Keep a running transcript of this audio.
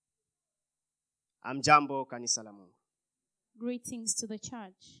Amjambo kanisa la Mungu. Greetings to the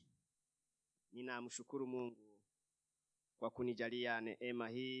church. Ninamshukuru Mungu kwa kunijalia neema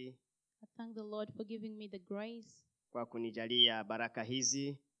hii. I thank the Lord for giving me the grace, Kwa kunijalia baraka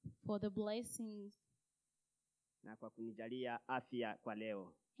hizi. for the blessings, Na kwa kunijalia afya kwa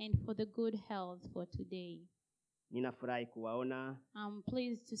leo. and for the good health for today. Ninafurahi kuwaona. I'm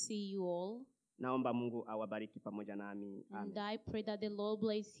pleased to see you all. Naomba Mungu awabariki pamoja nami. And Amen. I pray that the Lord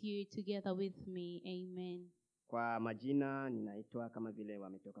bless you together with me. Amen. Kwa majina ninaitwa kama vile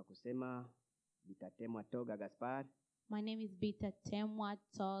wametoka kusema Bitatemwa Toga Gaspar. My name is Bita Temwa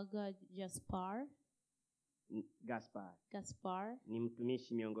Toga Gaspar, Ni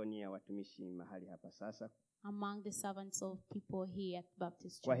mtumishi miongoni ya watumishi mahali hapa sasa. among the servants of people here at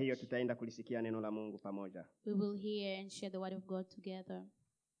Baptist Kwa hiyo Church. tutaenda kulisikia neno la Mungu pamoja. We will hear and share the word of God together.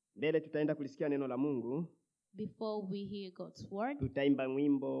 Mbele tutaenda kulisikia neno la Mungu. Before we hear God's word, Tutaimba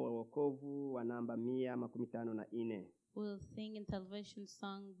wimbo wa wokovu wa namba 154. we'll sing in Salvation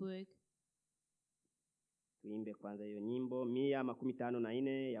Songbook. Tuimbe kwanza hiyo nyimbo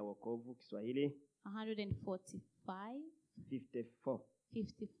 154 ya wokovu Kiswahili 145, 54.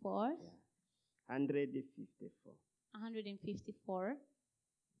 54, 154. 154.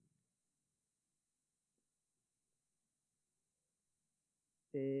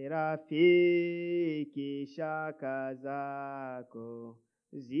 Rafiki shaka zako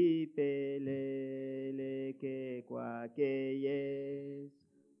zipeleke kwake Yesu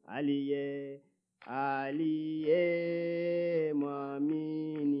aliye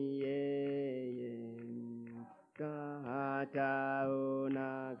mwamini yeye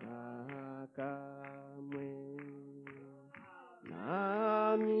hataona kamwe.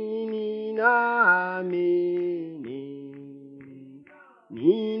 Naamini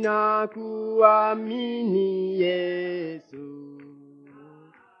ninakuamini Yesu.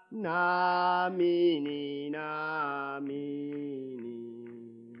 Naamini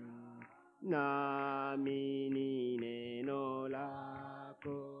neno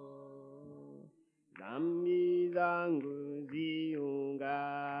lako. Dhambi zangu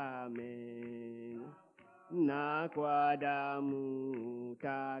ziungame na kwa damu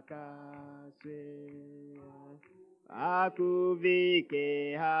takaswe.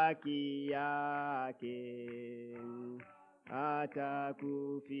 Akuvike haki yake hata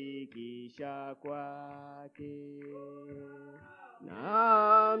kufikisha kwake.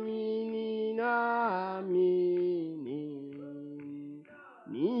 Naamini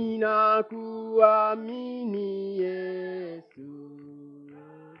ninakuamini Yesu.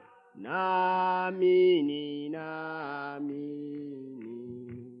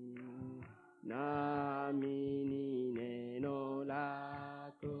 Naamini neno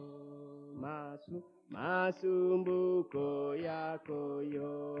lako. Masumbuko yako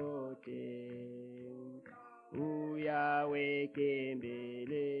yote uyaweke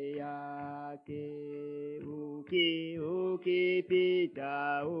mbele yake.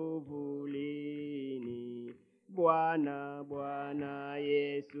 Ukipita uvulini, Bwana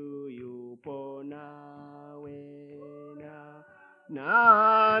Yesu yupo nawe.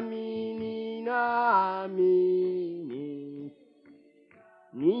 Naamini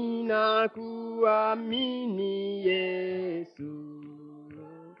ninakuamini Yesu.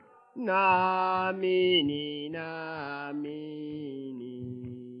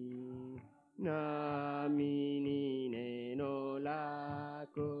 Naamini neno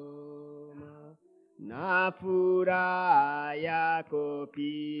lako. Na furaha yako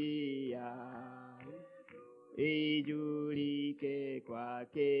pia ijulike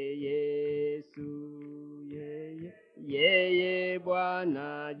kwake Yesu. Yeye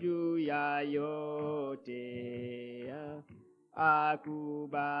Bwana juu ya yote,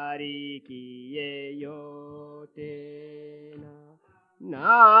 akubariki yeyote.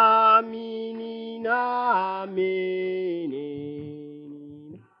 Naamini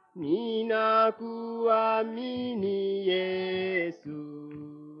ninakuamini Yesu.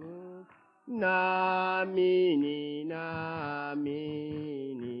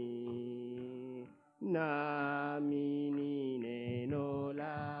 Naamini neno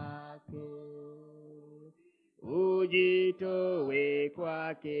lake. Ujitowe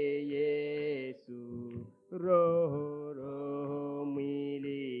kwake Yesu, roho,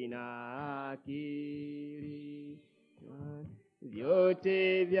 mwili na akili.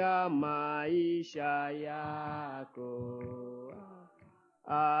 Vyote vya maisha yako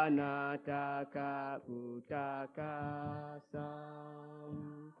anataka kutakasa.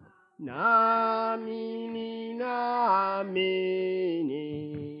 Naamini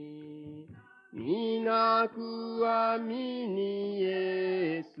ninakuamini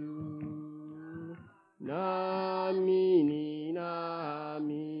Yesu.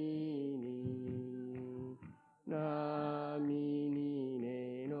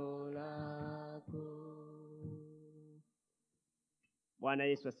 Bwana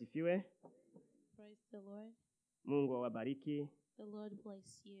Yesu asifiwe. Praise the Lord. Mungu awabariki The Lord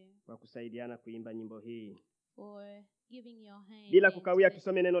bless you kwa kusaidiana kuimba nyimbo hii. for giving your hand. Bila and kukawia, to-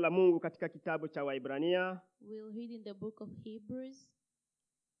 tusome neno la Mungu katika kitabu cha Waibrania. We'll read in the book of Hebrews,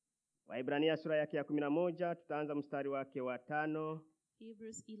 Waibrania sura yake ya 11, tutaanza mstari wake wa 5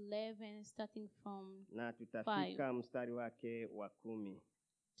 Hebrews 11, starting from na tutafika 5 mstari wake wa 10.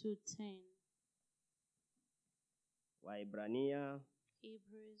 to 10. Waibrania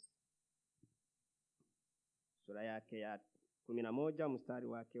Hebrews sura yake ya 11 mstari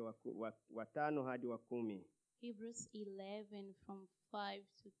wake wa 5 hadi wa 10. Hebrews 11 from 5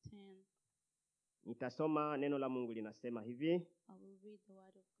 to 10. Nitasoma neno la Mungu, linasema hivi: I will read the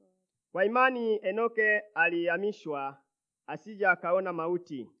word of God. Kwa imani Enoke alihamishwa asije akaona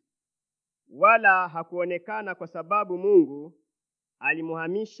mauti, wala hakuonekana kwa sababu Mungu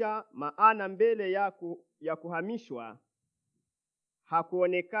alimuhamisha, maana mbele ya kuhamishwa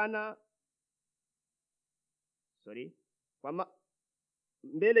hakuonekana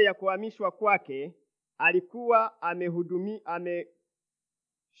mbele ya kuhamishwa kwake alikuwa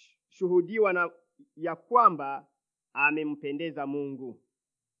ameshuhudiwa na ya kwamba amempendeza Mungu.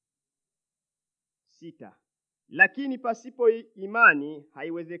 6. Lakini pasipo imani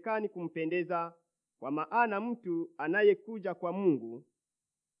haiwezekani kumpendeza, kwa maana mtu anayekuja kwa Mungu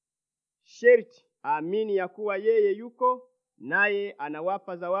sharti aamini ya kuwa yeye yuko, naye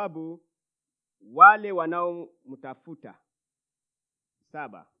anawapa thawabu wale wanaomtafuta.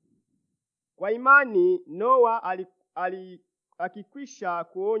 7. Kwa imani Noa akikwisha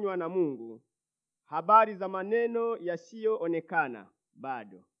kuonywa na Mungu habari za maneno yasiyoonekana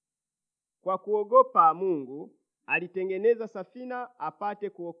bado, kwa kuogopa Mungu alitengeneza safina apate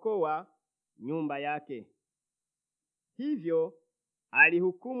kuokoa nyumba yake. Hivyo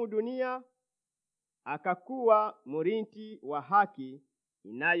alihukumu dunia, akakuwa mrithi wa haki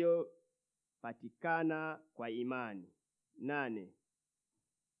inayopatikana kwa imani. 8.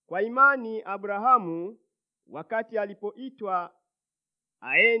 Kwa imani Abrahamu, wakati alipoitwa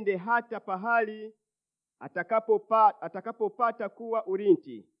aende hata pahali atakapopata kuwa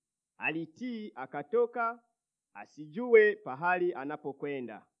urithi, alitii akatoka, asijue pahali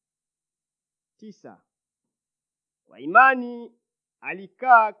anapokwenda. 9. Kwa imani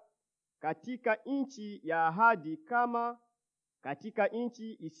alikaa katika nchi ya ahadi, kama katika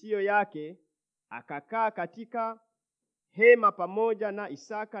nchi isiyo yake, akakaa katika hema pamoja na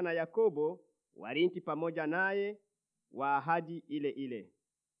Isaka na Yakobo, warithi pamoja naye wa ahadi ile ile.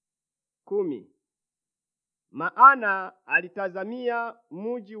 10. Maana alitazamia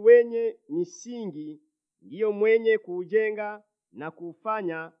mji wenye misingi, ndiyo mwenye kuujenga na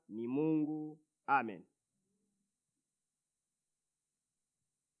kuufanya ni Mungu. Amen.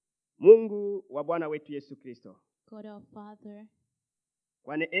 Mungu wa Bwana wetu Yesu Kristo, God our Father,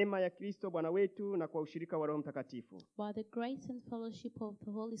 kwa neema ya Kristo Bwana wetu na kwa ushirika wa Roho Mtakatifu, by the grace and fellowship of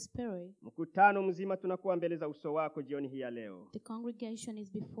the Holy Spirit, mkutano mzima tunakuwa mbele za uso wako jioni hii ya leo. the congregation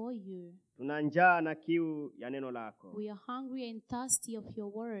is before you. Tuna njaa na kiu ya neno lako. We are hungry and thirsty of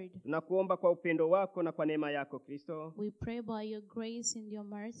your word. Tunakuomba kwa upendo wako na kwa neema yako Kristo, We pray by your grace and your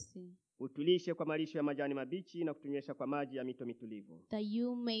mercy, utulishe kwa malisho ya majani mabichi na kutunywesha kwa maji ya mito mitulivu, that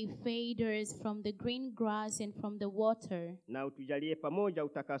you may feed us from the green grass and from the water, na utujalie pamoja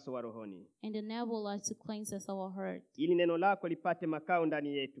utakaso wa rohoni, and enable us to cleanse us our heart, ili neno lako lipate makao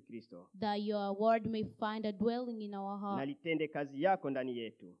ndani yetu Kristo, that your word may find a dwelling in our na heart litende kazi yako ndani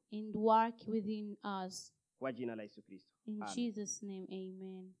yetu, and work within us. kwa jina la Yesu Kristo. In Amen. Jesus' name,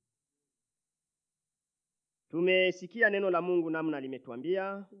 amen. Tumesikia neno la Mungu namna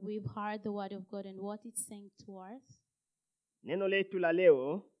limetuambia. We've heard the word of God and what it's saying to us. Neno letu la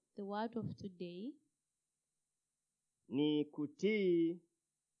leo The word of today ni kutii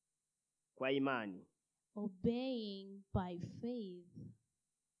kwa imani, obeying by faith,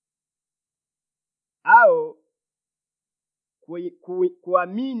 au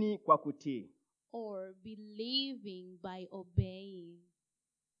kuamini kwa kutii. or believing by obeying.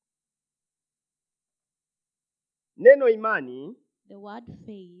 Neno imani The word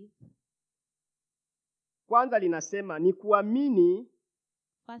faith, kwanza linasema ni kuamini,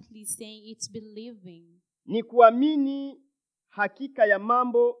 firstly saying it's believing. ni kuamini hakika ya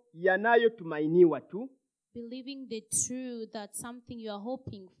mambo yanayotumainiwa tu, Believing the truth, that something you are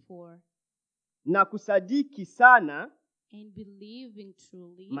hoping for, na kusadiki sana and believing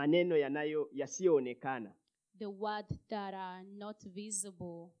truly maneno yasiyoonekana. the words that are not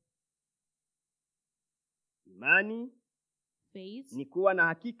visible. Imani Faith, ni kuwa na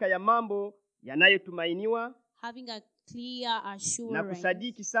hakika ya mambo yanayotumainiwa, having a clear na assurance,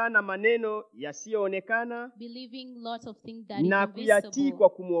 kusadiki sana maneno yasiyoonekana believing lots of things that is na kuyatii invisible, kwa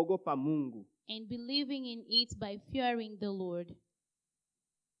kumwogopa Mungu. and believing in it by fearing the Lord.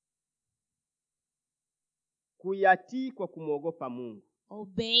 Kuyatii kwa kumwogopa Mungu.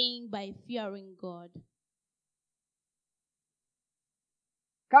 Obeying by fearing God.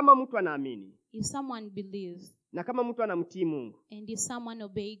 Kama mtu anaamini If someone believes na kama mtu anamtii Mungu, and if someone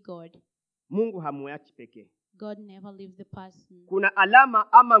obey God, Mungu hamwachi pekee. God never leaves the person. Kuna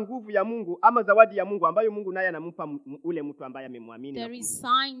alama ama nguvu ya Mungu ama zawadi ya Mungu ambayo Mungu naye anampa ule mtu ambaye amemwamini. There is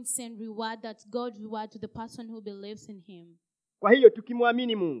signs and reward that God reward to the person who believes in him. Kwa hiyo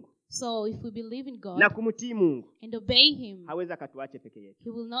tukimwamini Mungu So if we believe in God na kumtii Mungu, and obey him, hawezi akatuache peke yetu. he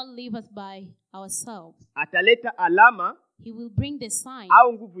will not leave us by ourselves. Ataleta alama He will bring the sign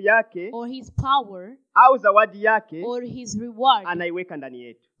au nguvu yake or his power au zawadi yake, or his reward, anaiweka ndani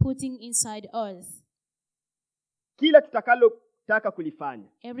yetu. putting inside us. Kila tutakalotaka kulifanya,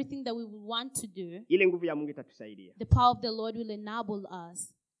 Everything that we will want to do, ile nguvu ya Mungu itatusaidia. the power of the Lord will enable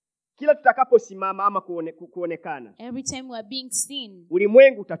us. Kila tutakaposimama ama kuonekana, Every time we are being seen,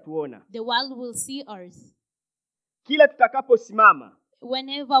 ulimwengu utatuona. the world will see us. Kila tutakaposimama,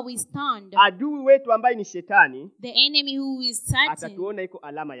 Whenever we stand, adui wetu ambaye ni shetani the enemy who is Satan atatuona iko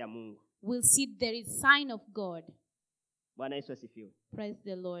alama ya Mungu. will see there is sign of God. Bwana Yesu asifiwe. Praise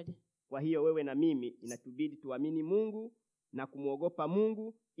the Lord. Kwa hiyo wewe na mimi inatubidi tuamini Mungu na kumwogopa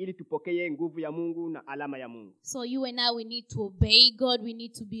Mungu ili tupokee nguvu ya Mungu na alama ya Mungu. So you and I, we need to obey God. We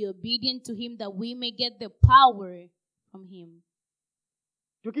need to be obedient to him that we may get the power from him.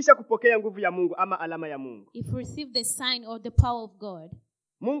 Tukisha kupokea nguvu ya Mungu ama alama ya Mungu, If we receive the sign or the power of God,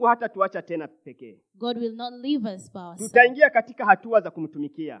 Mungu hatatuacha tena pekee. God will not leave us by ourselves. Tutaingia katika hatua za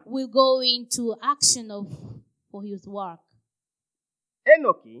kumtumikia. We'll go into action for his work.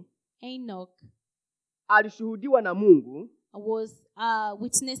 Enoch alishuhudiwa na Mungu was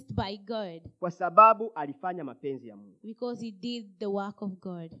witnessed by God kwa sababu alifanya mapenzi ya Mungu. because he did the work of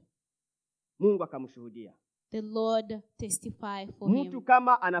God. Mungu akamshuhudia. The Lord testified for Mtu him.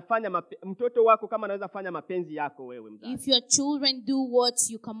 kama anafanya mtoto wako kama anaweza fanya mapenzi yako wewe mzazi, If your children do what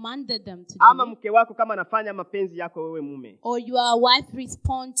you commanded them to ama do, mke wako kama anafanya mapenzi yako wewe mume, or your wife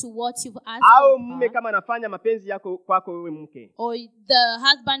respond to what you've asked au of mume her, kama anafanya mapenzi yako kwako wewe mke, or the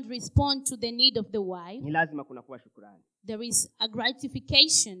husband respond to the need of the wife, ni lazima kunakuwa shukrani. there is a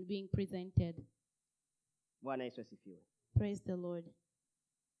gratification being presented. Bwana Yesu asifiwe. Praise the Lord.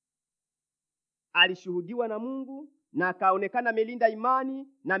 Alishuhudiwa na Mungu na akaonekana amelinda imani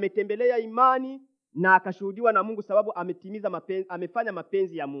na ametembelea imani na akashuhudiwa na Mungu sababu amefanya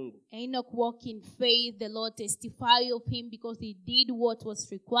mapenzi ya Mungu. Enoch walked in faith. The Lord testified of him because he did what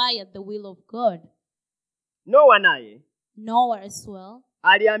was required, the will of God. Noa naye Noah as well,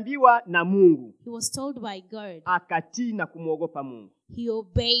 aliambiwa na Mungu, he was told by God. akatii na kumwogopa Mungu. He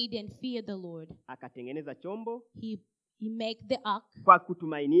obeyed and feared the Lord. Akatengeneza chombo He made the ark kwa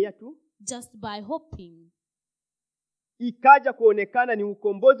kutumainia tu. just by hoping. Ikaja kuonekana ni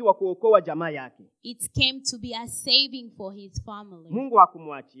ukombozi wa kuokoa jamaa yake. It came to be a saving for his family. Mungu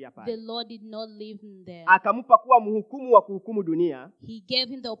hakumwachia The pale. Lord did not leave him there. Akampa kuwa mhukumu wa kuhukumu dunia He gave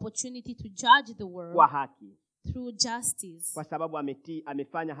him the opportunity to judge the world kwa haki, through justice kwa sababu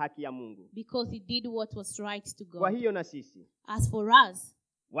amefanya haki ya Mungu. because he did what was right to Kwa God. hiyo na sisi As for us,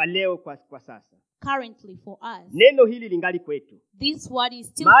 wa leo kwa sasa, currently for us, neno hili lingali kwetu. this word is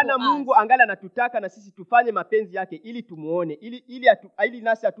still Maana for Mungu us angala anatutaka na sisi tufanye mapenzi yake ili tumuone, ili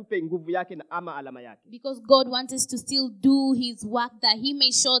nasi atupe nguvu yake na ama alama yake. because God wants us to still do his work that he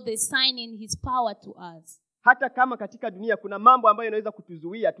may show the sign in his power to us. Hata kama katika dunia kuna mambo ambayo yanaweza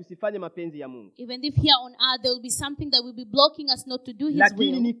kutuzuia tusifanye mapenzi ya Mungu, Even if here on earth there will be something that will be blocking us not to do his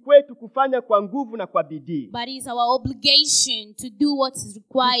lakini will, ni kwetu kufanya kwa nguvu na kwa bidii. but it's our obligation to do what is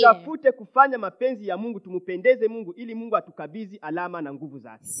required. Tutafute kufanya mapenzi ya Mungu, tumpendeze Mungu ili Mungu atukabidhi alama na nguvu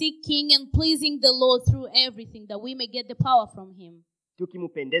zake. Seeking and pleasing the Lord through everything that we may get the power from him.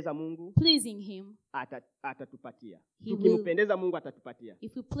 Tukimpendeza Mungu Pleasing him, atatupatia. He Tukimpendeza Mungu atatupatia.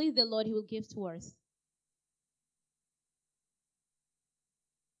 if we please the Lord, he will give to us.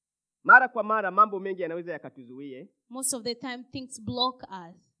 Mara kwa mara mambo mengi yanaweza yakatuzuie, Most of the time things block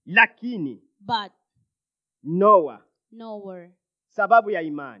us, lakini but Noa nowhere. sababu ya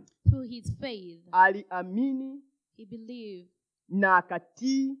imani Through his faith, aliamini he believed na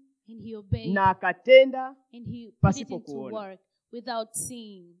akatii and he obeyed na akatenda, and he put it pasipo into kuona. work without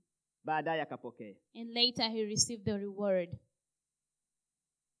seeing. baadaye akapokea. And later he received the reward.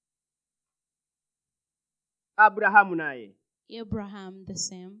 Abrahamu naye Abraham the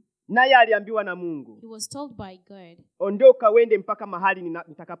same. Naye aliambiwa na Mungu, He was told by God, ondoka wende mpaka mahali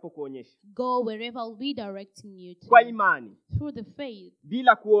nitakapokuonyesha. go wherever I'll be directing you to. Kwa imani, Through the faith,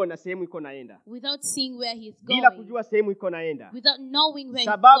 bila kuona sehemu iko naenda, without seeing where he's bila going, kujua sehemu iko naenda, without knowing where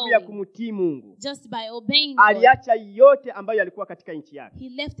sababu ya he's going, kumtii Mungu, just by obeying God, aliacha yote ambayo yalikuwa katika nchi yake. he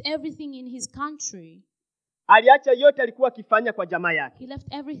left everything in his country. Aliacha yote alikuwa akifanya kwa jamaa yake. He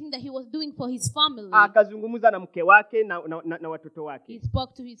left everything that he was doing for his family. Akazungumza na mke wake na watoto wake. He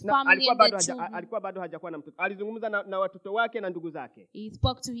spoke to his Na family and their children. alikuwa bado hajakuwa na mtoto. Alizungumza na watoto wake na ndugu zake. He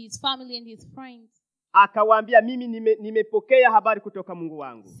spoke to his family and his friends, Akawaambia, mimi nimepokea habari kutoka Mungu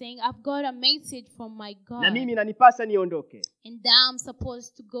wangu, saying, I've got a message from my God, na mimi nanipasa niondoke. and I'm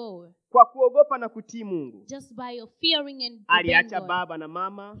supposed to go. Kwa kuogopa na kutii Mungu, Just by fearing and obeying aliacha God. baba na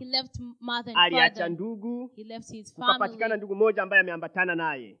mama, He left mother and aliacha father. ndugu. He left his Kukapatikana family. ndugu moja ambaye ameambatana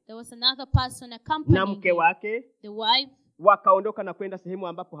naye There was another person na accompanying mke him, wake, the wife, wakaondoka na kwenda sehemu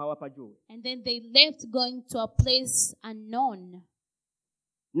ambapo hawapajui. and then they left going to a place unknown.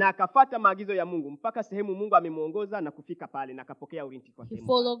 Na akafata maagizo ya Mungu mpaka sehemu Mungu amemuongoza na kufika pale na akapokea ulinzi kwa He sehemu.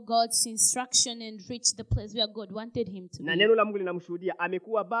 followed God's instruction and reached the place where God wanted him to Na be. neno la Mungu linamshuhudia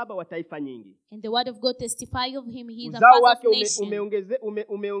amekuwa baba wa taifa nyingi. And the word of God testify of him. He is a Uzao father wake of nations.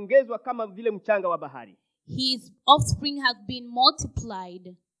 umeongezwa kama vile mchanga wa bahari, His offspring has been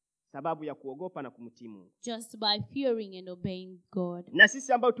multiplied sababu ya kuogopa na kumtii Mungu. just by fearing and obeying God. Na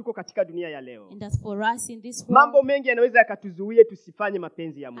sisi ambao tuko katika dunia ya leo, And as for us in this mambo world, mengi yanaweza yakatuzuie tusifanye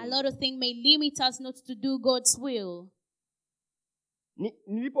mapenzi ya a Mungu. lot of things may limit us not to do God's will.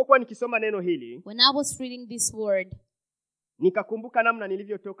 Nilipokuwa nikisoma neno hili, When I was reading this word, nikakumbuka namna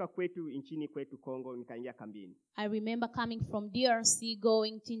nilivyotoka kwetu nchini kwetu Kongo nikaingia kambini. I remember coming from DRC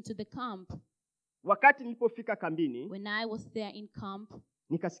going into the camp. Wakati nilipofika kambini, When I was there in camp,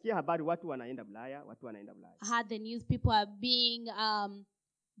 nikasikia habari watu wanaenda Ulaya. I had the news people are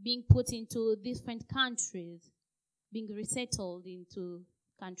being put into different countries, being resettled into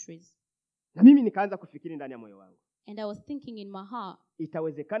countries. Na mimi nikaanza kufikiri ndani ya moyo wangu, And I was thinking in my heart,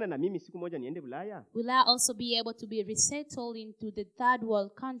 itawezekana na mimi siku moja niende Ulaya? will I also be able to be resettled into the third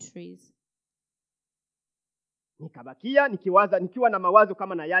world countries? Nikabakia nikiwa na mawazo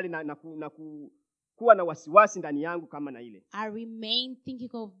kama na yale na kuwa na wasiwasi ndani yangu kama na ile. I remained thinking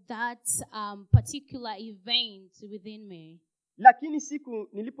of that particular event within me. Lakini siku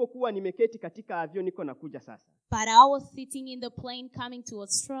nilipokuwa nimeketi katika avion niko nakuja sasa, But I was sitting in the plane coming to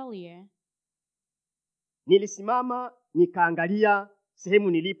Australia. nilisimama nikaangalia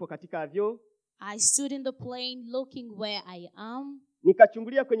sehemu nilipo katika avion. I stood in the plane looking where I am.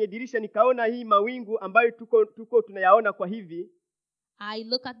 Nikachungulia kwenye dirisha nikaona hii mawingu ambayo tuko tunayaona kwa hivi. I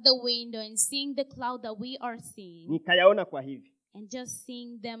look at the window and seeing the cloud that we are seeing, Nikayaona kwa hivi. and just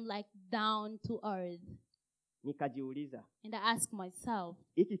seeing them like down to earth. Nikajiuliza, And I ask myself,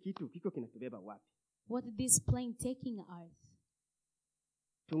 hiki kitu kiko kinatubeba wapi? what is this plane taking us?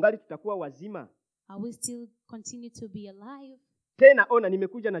 Tungali tutakuwa wazima? Are we still continue to be alive? Tena ona,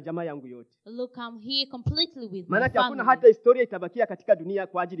 nimekuja na jamaa yangu yote. Look, I'm here completely with my Maana hakuna family. hata historia itabakia katika dunia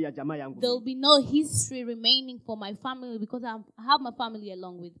kwa ajili ya jamaa yangu. There will be no history remaining for my family because I have my family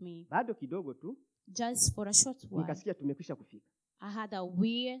along with me. Bado kidogo tu Just for a short while, nikasikia tumekwisha kufika. I had a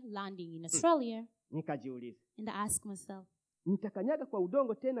weird landing in Australia, Nikajiuliza, and I asked myself, nitakanyaga kwa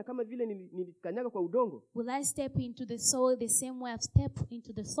udongo tena kama vile nilikanyaga kwa udongo? will I step into the soil the same way I've stepped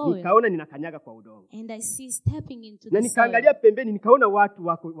into the soil? Nikaona ninakanyaga kwa udongo. And I see stepping into Na the nikaangalia soil. pembeni nikaona watu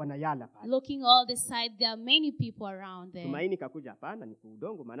wako wanayala pale. Looking all the side, there are many people around there. Tumaini kakuja, hapana, ni kwa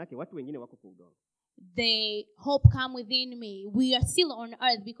udongo, maana yake watu wengine wako kwa udongo. The hope come within me. We are still on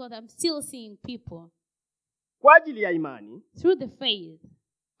earth because I'm still seeing people. Kwa ajili ya imani, Through the faith,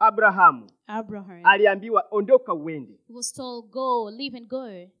 Abrahamu Abraham, aliambiwa ondoka uende he was told, go, leave and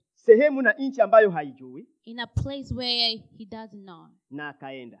go sehemu na nchi ambayo haijui, in a place where he doesn't know. na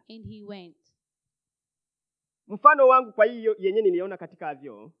akaenda. And he went. Mfano wangu kwa hiyo yenye niliona katika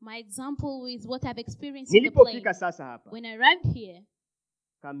avyo, My example is what I've experienced in the nilipofika plane. sasa hapa When I arrived here,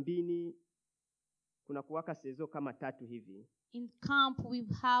 kambini, kuna kuwaka sezo kama 3 hivi. in camp, we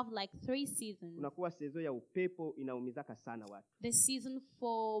have like 3 seasons. Kunakuwa sezo ya upepo, inaumizaka sana watu. The season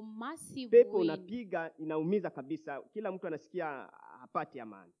for massive Pepo wind. unapiga, inaumiza kabisa, kila mtu anasikia hapati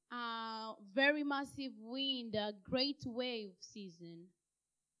amani. Very massive wind, a great wave season.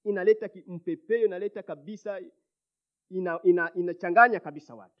 Inaleta mpepeo, inaleta kabisa, inachanganya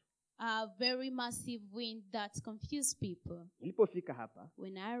kabisa watu. Very massive wind that confused people. Nilipofika hapa,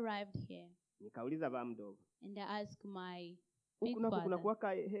 When I arrived here, nikauliza baba mdogo, and I asked my Huku nako Father. kuna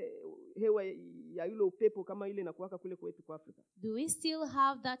kuwaka hewa ya yule upepo kama ile inakuwaka kule kwetu kwa Afrika. Do we still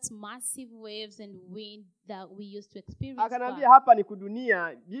have that massive waves and wind that we used to experience? Akanambia hapa ni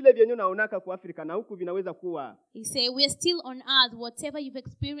kudunia, vile vyenyewe naonaka kwa Afrika na huku vinaweza kuwa. He said, we're still on earth. Whatever you've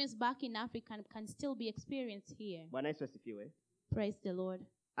experienced back in Africa can still be experienced here. Bwana Yesu asifiwe. Praise the Lord.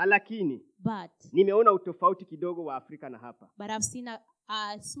 Lakini But nimeona utofauti kidogo wa Afrika na hapa. I've seen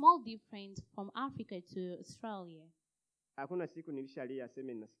a small difference from Africa to Australia. Hakuna siku nilishalia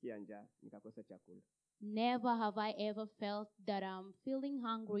sema ninasikia njaa nikakosa chakula. Never have I ever felt that I'm feeling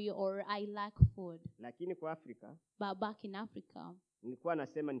hungry or I lack food. Lakini kwa Afrika, But back in Africa, nilikuwa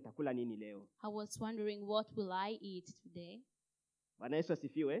nasema nitakula nini leo. I was wondering, what will I eat today? Bwana Yesu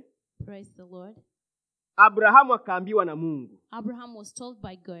asifiwe. Praise the Lord. Abrahamu akaambiwa na Mungu, Abraham was told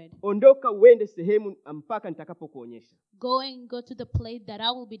by God, ondoka uende sehemu mpaka nitakapokuonyesha. go to the place that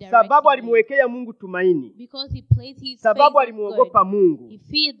I will be directing Sababu you. alimwekea Mungu tumaini. Because he placed his Sababu faith in alimuogopa God. Mungu. He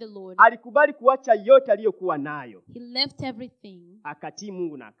feared the Lord. Alikubali kuacha yote aliyokuwa nayo. He left everything Akatii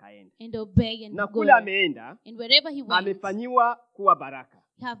Mungu na akaenda. and obeyed and Na go. kule ameenda, And wherever he went, amefanyiwa kuwa baraka.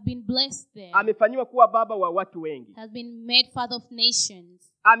 he have been blessed there. Amefanyiwa kuwa baba wa watu wengi. Has been made father of nations.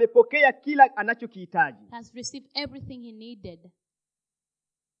 Amepokea kila anachokihitaji. Has received everything he needed.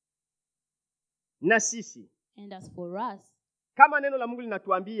 Na sisi, And as for us, kama neno la Mungu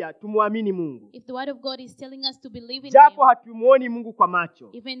linatuambia tumuamini Mungu. if the word of God is telling us to believe in Japo him, hatumuoni Mungu kwa macho,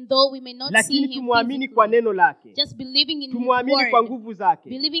 even though we may not see lakini him tumuamini kwa physically, neno lake. just believing in his Tumuamini kwa word, nguvu zake.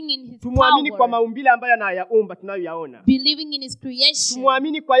 believing in his Tumuamini kwa power, maumbile ambayo anayaumba tunayoyaona. believing in his creation,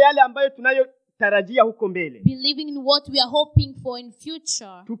 Tumuamini kwa yale ambayo tunayotarajia huko mbele. believing in what we are hoping for in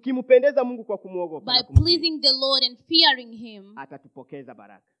future. Tukimpendeza Mungu kwa kumuogopa By na kumtii, pleasing the Lord and fearing him, atatupokeza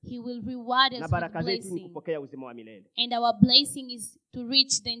baraka. he will reward Na us with baraka zetu ni blessing. kupokea uzima wa milele. And our blessing is to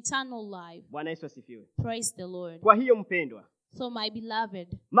reach the eternal life. Bwana Yesu asifiwe. Praise the Lord. Kwa hiyo mpendwa, So my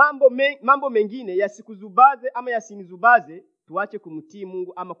beloved, mambo mengine yasikuzubaze ama yasinizubaze, tuache kumtii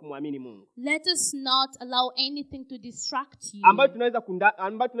Mungu ama kumwamini Mungu. let us not allow anything to distract you. Ambayo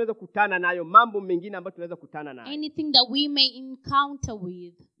tunaweza kutana nayo, mambo mengine ambayo tunaweza kutana nayo. Anything that we may encounter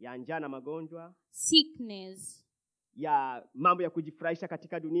with. Ya njaa na magonjwa, Sickness, ya mambo ya kujifurahisha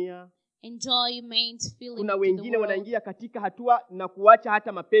katika dunia. enjoyment, feeling Kuna of the wengine world. wanaingia katika hatua na kuacha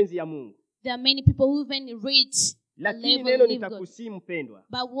hata mapenzi ya Mungu. There are many people who even reach a Lakini level neno of God. nitakusii mpendwa,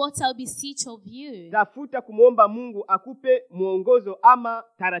 But what I'll beseech of you, tafuta kumwomba Mungu akupe mwongozo ama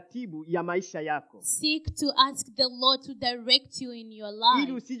taratibu ya maisha yako, seek to ask the Lord to direct you in your ili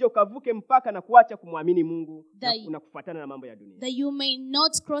life, usije ukavuke mpaka na kuacha kumwamini Mungu That- na kufuatana na mambo ya dunia. that you may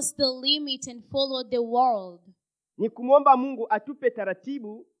not cross the limit and follow the world. Ni kumwomba Mungu atupe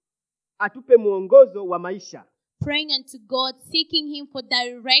taratibu, atupe mwongozo wa maisha. Praying unto God, seeking him for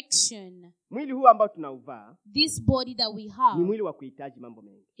direction. Mwili huu ambao tunauvaa This body that we ni have, mwili wa kuhitaji mambo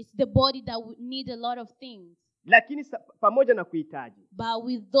mengi, it's the body that need a lot of things. lakini pamoja na kuhitaji, But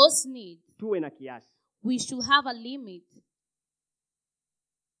with those needs, tuwe na kiasi. we should have a limit.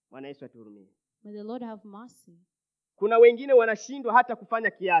 Bwana Yesu atuhurumie. May the Lord have mercy. Kuna wengine wanashindwa hata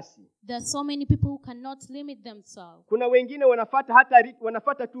kufanya kiasi. There are so many people who cannot limit themselves. Kuna wengine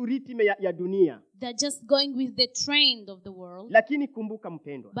wanafata tu ritme ya dunia. They're just going with the trend of the world. Lakini kumbuka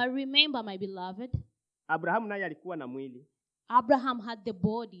mpendwa, But remember, my beloved, Abrahamu naye alikuwa na mwili, Abraham had the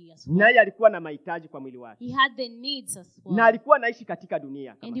body as well. naye alikuwa na mahitaji kwa mwili wake, He had the needs as na well. alikuwa anaishi katika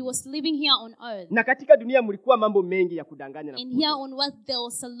dunia kama And he hii. was living here on earth. Na katika dunia mlikuwa mambo mengi ya kudanganya na And here kupotosha. on earth there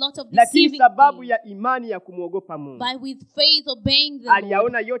was a lot of Lakini deceiving sababu things. ya imani ya kumwogopa Mungu, But with faith obeying the Lord,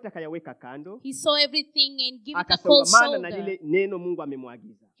 aliyaona yote akayaweka kando, he saw everything and gave it a cold akasongamana na shoulder. lile neno Mungu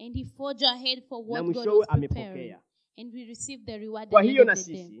amemwagiza, And he forged ahead for na what God mwishowe was preparing. amepokea. And we received the reward Kwa at the hiyo end na of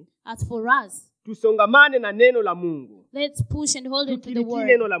the day. sisi As for us, tusongamane na neno la Mungu, let's push and hold into the tukilitii word.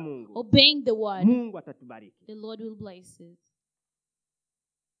 neno la Mungu, Obeying the word, Mungu atatubariki. the Lord will bless us.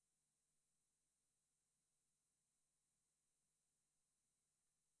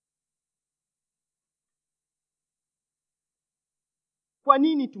 Kwa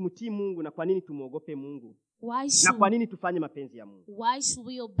nini tumtii Mungu na kwa nini tumuogope Mungu? Why Na should, kwa nini tufanye mapenzi ya Mungu? why should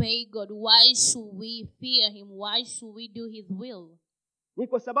we obey God? Why should we fear him? Why should we do his will? Ni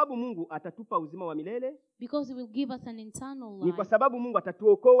kwa sababu Mungu atatupa uzima wa milele. Because he will give us an eternal Ni kwa life. sababu Mungu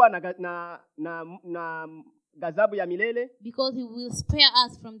atatuokoa na ghadhabu ya milele. Because he will spare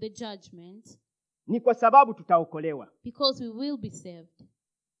us from the judgment. Ni kwa sababu tutaokolewa. Because we will be saved.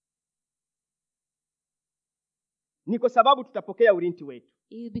 Ni kwa sababu tutapokea urithi wetu.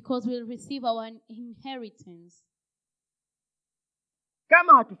 Because we will receive our inheritance.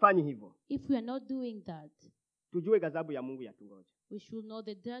 Kama hatufanyi hivyo, If we are not doing that, tujue ghadhabu ya Mungu yatungoja. We should know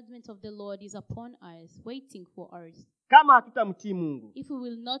the judgment of the Lord is upon us, waiting for us. Kama hatutamtii Mungu, If we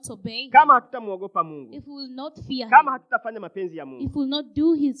will not obey kama him, hatutamwogopa Mungu, if we will not fear kama him, hatutafanya mapenzi ya if Mungu, we will not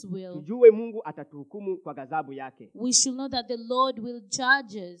do his will, tujue Mungu atatuhukumu kwa ghadhabu yake. we should know that the Lord will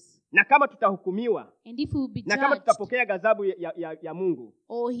judge us. Na kama tutahukumiwa, And if we will be na kama judged, tutapokea ghadhabu ya Mungu,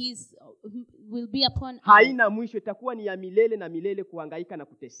 or his will be upon us, haina mwisho, itakuwa ni ya milele na milele, kuhangaika na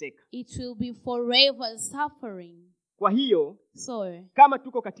kuteseka. it will be forever suffering. Kwa hiyo So, kama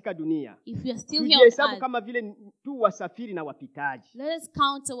tuko katika dunia, if we are still here on tujihesabu earth, kama vile tu wasafiri na wapitaji, let us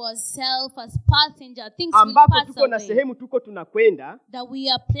count ourselves as passengers. Things will ambapo pass tuko na away. sehemu tuko tunakwenda, That we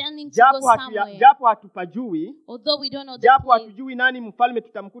are planning to go somewhere. japo hatupajui, Although we don't know the japo place, hatujui nani mfalme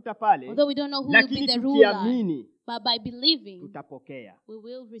tutamkuta pale, although we don't know who will be lakini the ruler, tukiamini but by believing, tutapokea. we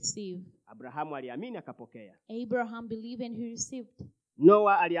will receive. Abrahamu aliamini akapokea. Abraham believed and he received.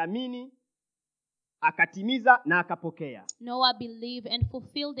 Noa aliamini akatimiza na akapokea. Noah believed and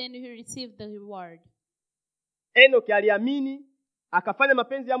fulfilled and he received the reward. Enoki aliamini akafanya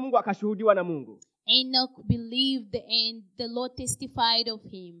mapenzi ya Mungu, akashuhudiwa na Mungu. Enoch believed and the Lord testified of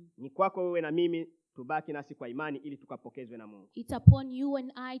him. Ni kwako wewe na mimi tubaki nasi kwa imani ili tukapokezwe na Mungu. It's upon you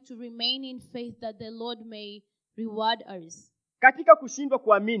and I to remain in faith that the Lord may reward us. Katika kushindwa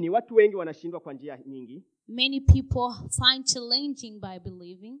kuamini, watu wengi wanashindwa kwa njia nyingi. Many people find challenging by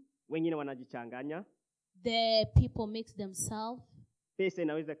believing. Wengine wanajichanganya. The people mix themselves. Pesa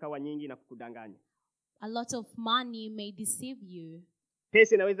inaweza kawa nyingi na kukudanganya. A lot of money may deceive you.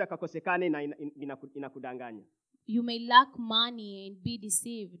 Pesa inaweza kakosekane na inakudanganya. You may lack money and be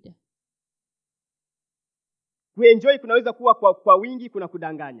deceived. Kuenjoy kunaweza kuwa kwa wingi, kuna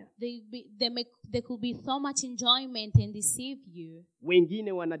kudanganya. There could be so much enjoyment and deceive you.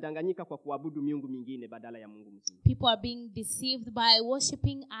 Wengine wanadanganyika kwa kuabudu miungu mingine badala ya Mungu mzima. People are being deceived by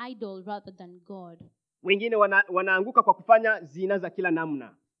worshiping idol rather than God. Wengine wanaanguka kwa kufanya zina za kila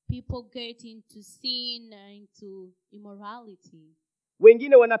namna. People get into sin, into immorality.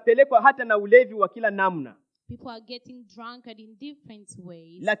 Wengine wanapelekwa hata na ulevi wa kila namna. People are getting drunkard in different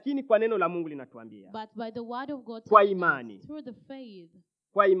ways. Lakini kwa neno la Mungu linatuambia, But by the word of God, kwa imani, through the faith,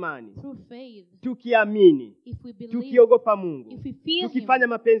 kwa imani, through faith, tukiamini, if we believe, tukiogopa Mungu, if we fear tukifanya him,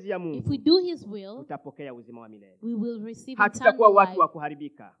 mapenzi ya if Mungu, we do his will, tutapokea uzima wa milele. we will receive Hatutakuwa eternal watu life. wa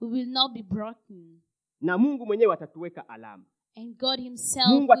kuharibika. We will not be broken. Na Mungu mwenyewe atatuweka alama And God himself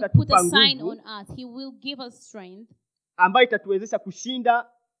Mungu will put a atatupa sign nguvu on us. He will give us strength. ambayo itatuwezesha kushinda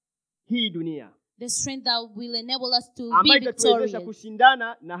hii dunia, The strength that will enable us to be ambayo itatuwezesha victorious.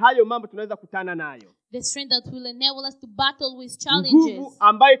 kushindana na hayo mambo tunaweza kutana nayo. The strength that will enable us to battle with challenges. Nguvu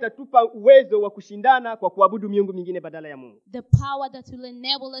ambayo itatupa uwezo wa kushindana kwa kuabudu miungu mingine badala ya Mungu. The power that will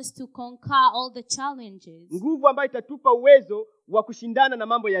enable us to conquer all the challenges. Nguvu ambayo itatupa uwezo wa kushindana na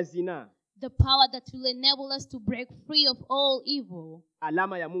mambo ya zinaa. The power that will enable us to break free of all evil.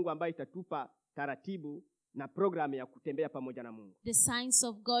 Alama ya Mungu ambayo itatupa taratibu na programu ya kutembea pamoja na Mungu. The signs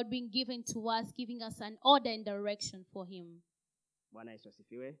of God being given to us, giving us an order and direction for him. Bwana Yesu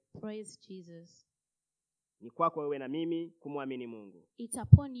asifiwe. Praise Jesus. Ni kwako wewe na mimi kumwamini Mungu. It's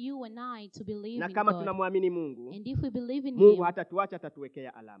upon you and I to believe Na in kama God. tunamwamini Mungu, And if we believe in Mungu him, hatatuacha,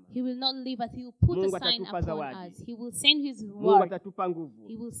 atatuwekea alama. he will not leave us. He will put Mungu a sign atatupa upon zawadi. us. He will send his Mungu word. atatupa nguvu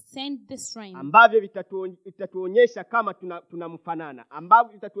He will send the strength ambavyo vitatuonyesha kama tunamfanana,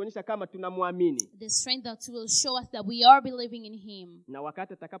 ambavyo vitatuonyesha kama tunamwamini. the strength that will show us that we are believing in him. Na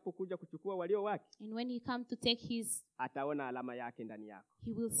wakati atakapokuja kuchukua walio wake, And when he comes to take his, ataona alama yake ndani yako.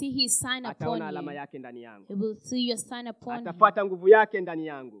 he will see his sign Ataona upon alama you. yake ndani yangu. He will see your sign upon him. Atafuata nguvu yake ndani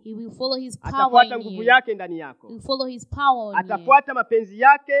yangu. He will follow his power Atafuata in nguvu you. yake ndani He yako. will follow his power on you. Atafuata mapenzi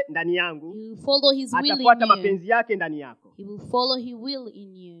yake ndani yangu. He will follow his will Atafuata in you. mapenzi yake ndani yako. He will follow his will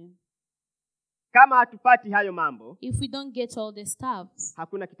in you. Kama hatupati hayo mambo, If we don't get all the stuffs,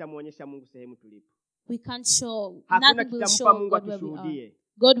 hakuna kitamuonyesha Mungu sehemu tulipo. we can't show, Hakuna nothing will kitampa show Mungu God where we are. atushuhudie.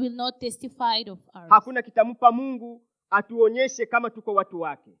 God will not testify of us. Hakuna kitampa Mungu atuonyeshe kama tuko watu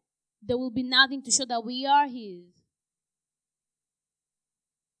wake. There will be nothing to show that we are his.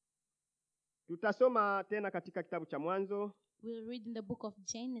 Tutasoma tena katika kitabu cha Mwanzo, We'll read in the book of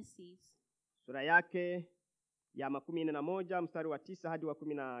Genesis, sura yake ya 11 mstari wa 9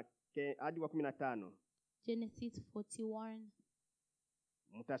 hadi wa 15. Genesis 41.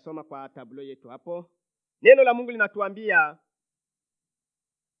 Mtasoma kwa tablo yetu hapo. Neno la Mungu linatuambia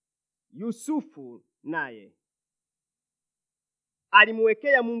Yusufu naye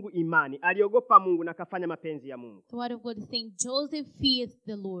alimwekea Mungu imani, aliogopa Mungu na kafanya mapenzi ya Mungu. The word of God is saying Joseph feared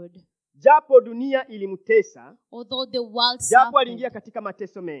the Lord. japo dunia ilimtesa, although the world japo aliingia suffered, katika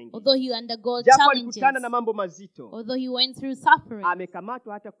mateso mengi, although he undergo japo challenges, alikutana na mambo mazito, although he went through suffering,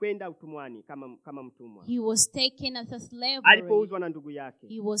 amekamatwa hata kwenda utumwani kama mtumwa. he was taken as a slavery. Alipouzwa na ndugu yake,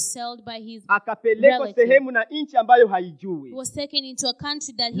 He was sold by his akapelekwa relative. sehemu na nchi ambayo He haijui, was taken into a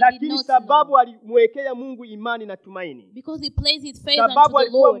country that he did lakini not sababu know. alimwekea Mungu imani na tumaini, Because he placed his faith sababu unto the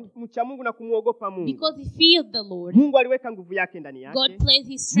alikuwa Lord. mcha Mungu na kumuogopa Mungu, Because he feared the Lord. Mungu aliweka nguvu yake ndani God yake, placed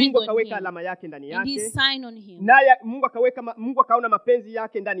his strength Mungu on akaweka him. alama yake ndani And his yake, sign on him. naye Mungu akaona mapenzi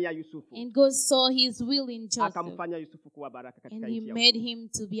yake ndani ya Yusufu, And God saw his will in Joseph. akamfanya Yusufu kuwa baraka katika And he nchi ya made utumwa. him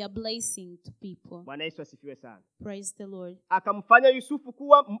to be a blessing to people. Bwana Yesu asifiwe sana. Praise the Lord. Akamfanya Yusufu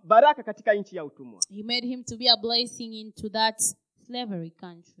kuwa baraka katika nchi ya utumwa. He made him to be a blessing into that slavery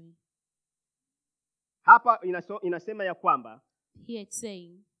country. Hapa inasema ya kwamba Here it's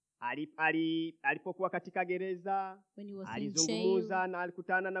saying, alipokuwa katika gereza, when he was in alizungumza jail, na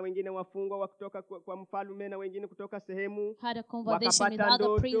alikutana na wengine wafungwa wa kutoka kwa mfalme na wengine kutoka sehemu, had a conversation with wakapata other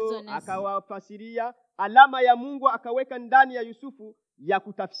ndoto, prisoners. akawafasiria. Alama ya Mungu akaweka ndani ya Yusufu ya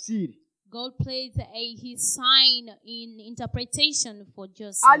kutafsiri. God placed his sign in interpretation for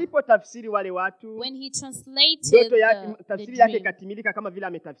Joseph. Alipotafsiri wale watu, When he translated ndoto yake, the tafsiri yake dream, ikatimilika kama vile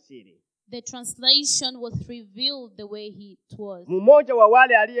ametafsiri. the translation was revealed the way it was. Mmoja wa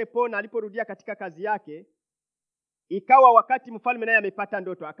wale aliyepona aliporudia katika kazi yake, ikawa wakati mfalme naye amepata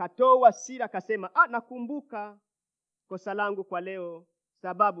ndoto, akatoa siri akasema, nakumbuka kosa langu kwa leo,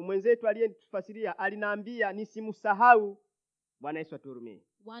 sababu mwenzetu aliyetufasiria alinaambia nisimsahau. Bwana Yesu atuhurumie.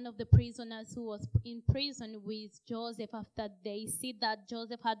 One of the prisoners who was in prison with Joseph, after they see that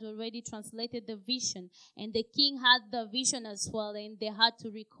Joseph had already translated the vision, and the king had the vision as well, and they had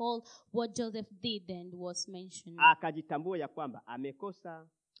to recall what Joseph did and was mentioned. Akajitambua ya kwamba amekosa.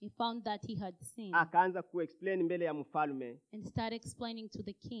 He found that he had sinned Akaanza kuexplain mbele ya mfalme and started explaining to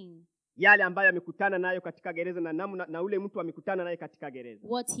the king yale ambayo amekutana nayo katika gereza na ule mtu amekutana naye katika gereza.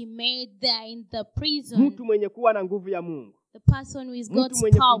 what he made there in the prison. Mtu mwenye kuwa na nguvu ya Mungu, The person with mtu God's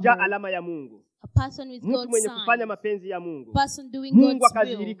mwenye kujaa power, alama ya Mungu, a person with mtu God's mwenye kufanya sign, mapenzi ya Mungu. person doing Mungu God's will.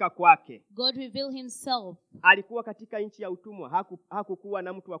 akadhihirika kwake. God revealed himself. Alikuwa katika nchi ya utumwa, hakukuwa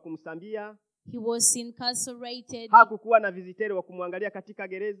na mtu wa kumsambia, He was incarcerated. hakukuwa na visiteri wa kumwangalia katika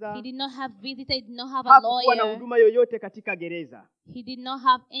gereza, He did not have visitor. He did not have a hakukuwa na lawyer. huduma yoyote katika gereza. He did not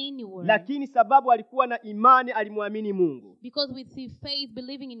have anyone. Lakini sababu alikuwa na imani, alimwamini Mungu, Because with his faith,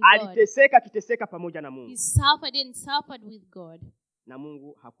 believing in God, akiteseka pamoja na Mungu, he suffered and suffered with God. na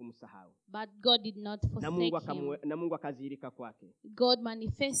Mungu hakumsahau, But God did not forsake him. na Mungu akadhihirika kwake. God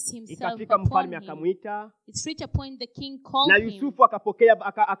manifests himself Ikafika upon mfalme him. akamuita, It's reached a point the king called na him. Yusufu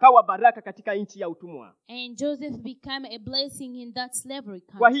akawa baraka katika nchi ya utumwa. And Joseph became a blessing in that slavery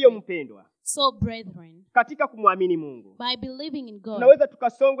Kwa hiyo country. mpendwa, So brethren, katika kumwamini Mungu, by believing in God, tunaweza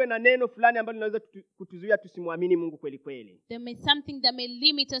tukasongwe na neno fulani ambalo linaweza kutuzuia tusimwamini Mungu kweli kweli. there may something that may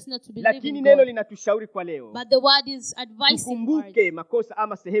limit us not to believe Lakini in neno God. linatushauri kwa leo, But the word is advising us tukumbuke makosa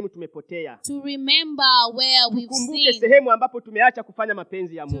ama sehemu tumepotea. to remember where we've Tukumbuke sinned. sehemu ambapo tumeacha kufanya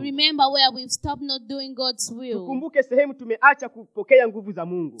mapenzi ya To Mungu. remember where we've stopped not doing God's will. Tukumbuke sehemu tumeacha kupokea nguvu za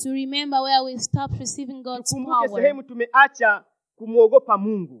Mungu. To remember where we've stopped receiving God's Tukumbuke power. sehemu tumeacha kumwogopa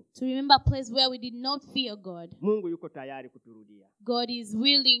Mungu. To remember a place where we did not fear God. Mungu yuko tayari kuturudia. God is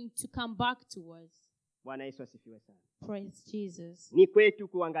willing to come back to us. Bwana Yesu asifiwe sana. Praise Jesus. Ni kwetu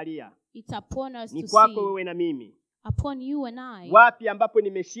kuangalia. It's upon us Ni to kwako see. wewe na mimi. Upon you and I. Wapi ambapo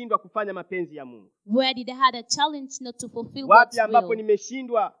nimeshindwa kufanya mapenzi ya Mungu? Where did I had a challenge not to fulfill Wapi God's ambapo will?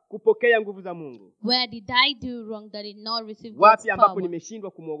 nimeshindwa kupokea nguvu za Mungu? Where did I do wrong that did not receive God's Wapi ambapo power?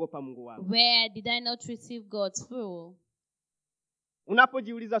 nimeshindwa kumwogopa Mungu wangu? Where did I not receive God's will?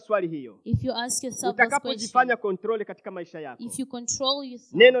 Unapojiuliza swali hiyo, If you ask yourself this utakapojifanya question, kontrole katika maisha yako, if you control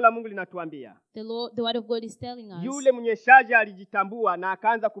yourself, neno la Mungu linatuambia the word of God is telling us, yule mnyeshaji alijitambua na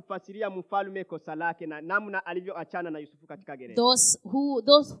akaanza kufasiria mfalme kosa lake na namna alivyoachana na Yusufu katika gereza.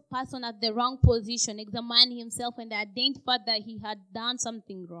 those person at the wrong position examined himself and identified that he had done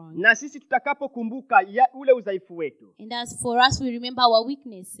something wrong. Na sisi tutakapokumbuka ule udhaifu wetu, And as for us, we remember our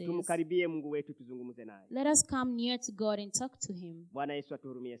weaknesses. tumkaribie Mungu wetu, tuzungumze naye. Let us come near to God and talk to him. Bwana Yesu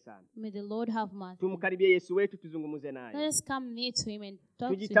atuhurumie sana. May the Lord have mercy. Tumkaribie Yesu wetu, tuzungumze Let naye. us come near to him and talk to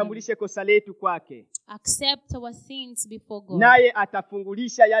him. Tujitambulishe kosa letu kwake, Accept our sins before God. naye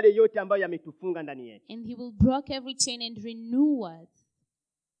atafungulisha yale yote ambayo yametufunga ndani yetu. And he will break every chain and renew us.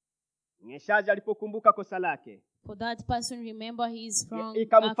 Mnyeshaji alipokumbuka kosa lake, For that person, remember his wrong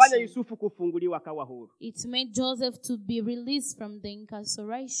ikamfanya action. Yusufu kufunguliwa akawa huru. It made Joseph to be released from the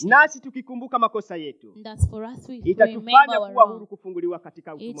incarceration. Nasi tukikumbuka makosa yetu, And that's for us, we remember itatufanya our kuwa huru wrong. kufunguliwa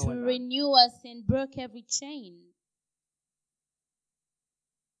katika It utumwa wa will dhambi. renew us and break every chain.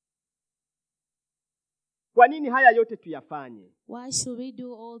 Kwa nini haya yote tuyafanye? Why should we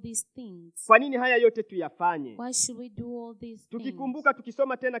do all these things? Kwa nini haya yote tuyafanye? Why should we do all these things? Tukikumbuka,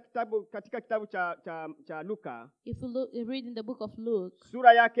 tukisoma tena katika kitabu cha Luka, If you read in the book of Luke,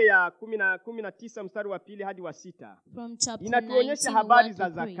 sura yake ya 19 mstari wa 2 hadi wa 6, from chapter inatuonyesha 19, habari 1 za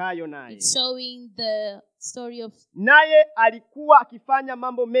to 3, Zakayo. Naye it's showing the story of naye alikuwa akifanya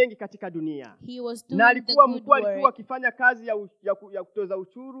mambo mengi katika dunia, he was na doing the alikuwa good mkuu, alikuwa work. akifanya kazi ya kutoza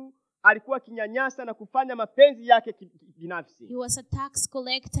ushuru, alikuwa akinyanyasa na kufanya mapenzi yake binafsi. He was a tax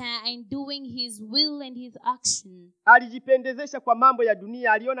collector and doing his will and his action. Alijipendezesha kwa mambo ya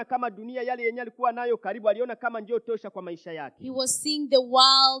dunia, aliona kama dunia yale yenye alikuwa nayo karibu, aliona kama ndio tosha kwa maisha yake. He was seeing the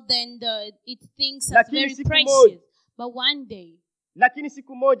world and its things as Lakini very siku precious. moja- But Lakini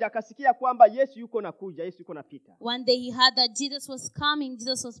siku moja akasikia kwamba Yesu yuko nakuja, Yesu yuko napita. one day he heard that Jesus was coming,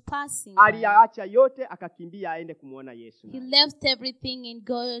 Jesus was passing by. Aliyaacha yote akakimbia aende kumuona Yesu. He left everything and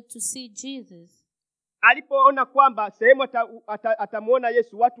go to see Jesus. Alipoona kwamba sehemu atamuona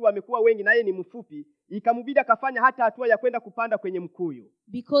Yesu watu wamekuwa wengi na yeye ni mfupi, ikamubidi akafanya hata hatua ya kwenda kupanda kwenye mkuyu.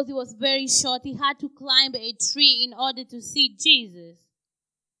 Because he was very short, he had to climb a tree in order to see Jesus.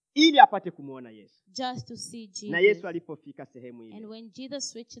 Ili apate kumuona Yesu. Just to see Jesus. Na Yesu alipofika sehemu ile, And when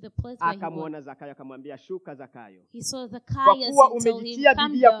Jesus reached the place where he was, akamuona Zakayo, akamwambia, shuka Zakayo, he saw kwa Zacchaeus kuwa and told him, umejitia come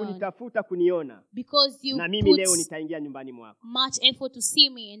bidii ya down, kunitafuta kuniona, because you na mimi leo put nitaingia nyumbani mwako. much effort to see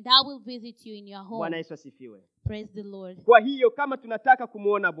me, and I will visit you in your home. Bwana Yesu asifiwe. Praise the Lord. Kwa hiyo kama tunataka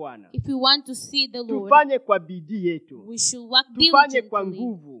kumuona Bwana, If we want to see the Lord, tufanye kwa bidii yetu, we should work tufanye kwa diligently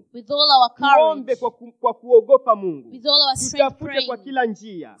nguvu, with all our tuombe courage, kwa kuogopa Mungu, with all our strength, tutafute kwa praying, kila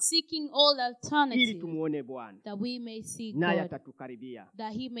njia seeking all ili alternatives, tumuone Bwana, that we may see naye God, atatukaribia,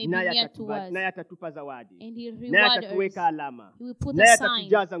 that He may be naye near to us, atatupa zawadi, and He naye reward us. atatuweka alama, He will put naye a sign.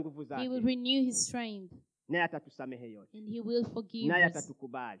 atatujaza nguvu He will zake, renew His strength, naye atatusamehe yote, and He will forgive naye us,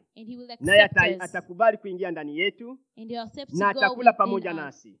 atatukubali, and He will naye accept us, atakubali kuingia ndani yetu, and He will accept na to go atakula within pamoja us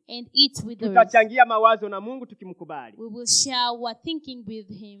nasi. and eat with us. Tutachangia mawazo na Mungu tukimkubali. We will share our thinking with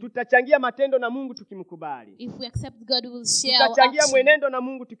Him. Tutachangia matendo na Mungu tukimkubali. If we accept God, we will share our Tutachangia action. mwenendo na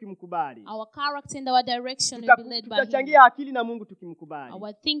Mungu tukimkubali. Our character and our direction will be led by Him. Tutachangia akili na Mungu tukimkubali.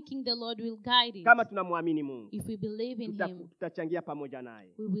 Our thinking, the Lord will guide it. Kama tunamwamini Mungu, If we believe in Him, tutachangia pamoja naye.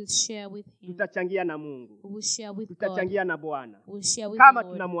 we will share with Him. Tutachangia na Mungu. We will share with God. Tutachangia na Bwana. We will share with Kama the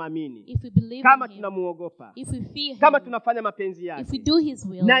Lord. tunamwamini, If we believe kama in Him, tunamuogopa, if we fear kama Him, tunafanya mapenzi if we yake, do His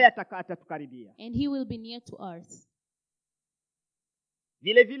will, naye atatukaribia. and He will be near to us.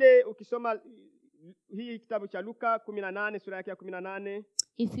 Vile vile ukisoma hii kitabu cha Luka 18 sura yake ya 18,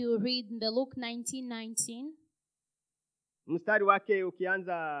 If you read in the Luke 19:19, mstari wake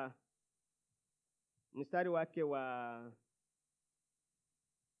ukianza mstari wake wa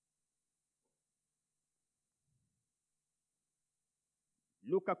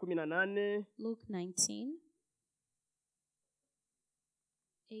Luka 18 Luke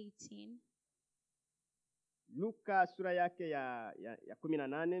 19:18, Luka sura yake ya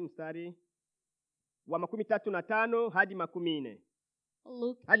 18 mstari wa 35 hadi 40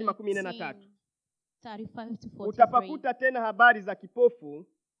 Luke hadi 43. 35 to 43. Utapakuta tena habari za kipofu,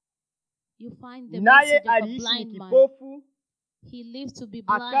 You find the naye message of a aliishi ni blind man. kipofu, He lived to be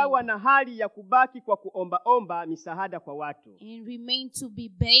akawa blind na hali ya kubaki kwa kuomba misaada kwa watu. and remained to be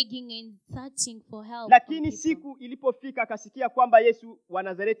begging and searching for help. from Lakini people. siku ilipofika akasikia kwamba Yesu wa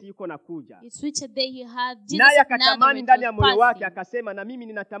Nazareti yuko nakuja, It's which a day he had Jesus naye of akatamani Nazareth ndani ya was moyo wake, passing. akasema na mimi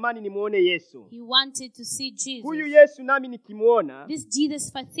ninatamani nimuone Yesu. He wanted to see Jesus. Huyu Yesu nami nikimuona, This Jesus,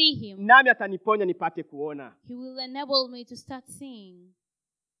 if I see him, nami ataniponya nipate kuona. he will enable me to start seeing.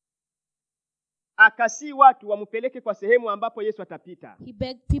 Akasii watu wamupeleke kwa sehemu ambapo Yesu atapita. He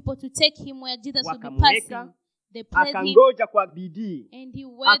begged people to take him where Jesus would be Wakamweka, passing. They placed him, Akangoja kwa bidii, and he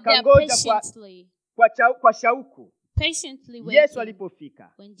waited there akangoja kwa shauku. patiently Yesu waiting.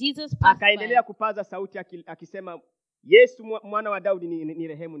 alipofika, When Jesus passed akaendelea by, kupaza sauti akisema, Yesu mwana wa Daudi ni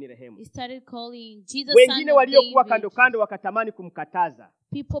rehemu, ni rehemu. he started calling Jesus, son Wengine of waliokuwa David. kando kando wakatamani kumkataza,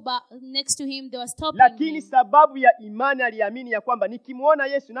 People next to him, they were stopping lakini him. sababu ya imani aliamini ya kwamba nikimuona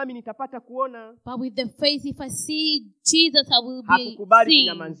Yesu nami nitapata kuona. But with the faith, if I see Jesus, I will be Hakukubali seeing.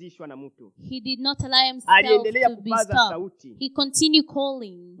 kunyamanzishwa na mtu. He did not allow himself Aliendelea to be kupaza stopped. sauti. He continued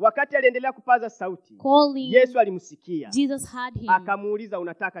calling. Wakati aliendelea kupaza sauti, Calling. Yesu alimsikia. Jesus heard him Akamuuliza,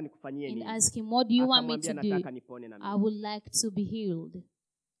 unataka nikufanyie and nini? asked him, what do you want me Akamwambia, to do? nataka nipone na I mimi. would like to be healed.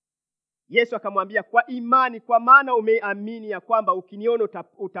 Yesu akamwambia, kwa imani, kwa maana umeamini ya kwamba ukiniona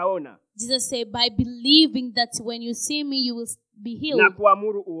utaona, Jesus said, by believing that when you see me, you will be na healed.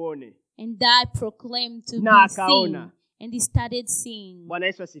 kuamuru uone. And I proclaimed to Na be seen. akaona. And he started seeing. Bwana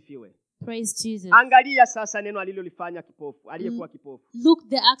Yesu asifiwe. Praise Jesus. Angalia sasa neno alilolifanya kipofu, aliyekuwa kipofu. Look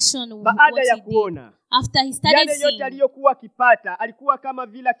the action of Baada what ya he did. kuona, After he started yale yote seeing aliyokuwa akipata, alikuwa kama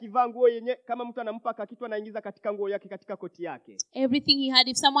vile akivaa nguo yenye, kama mtu anampa kitu anaingiza katika nguo yake, katika koti yake. everything he had,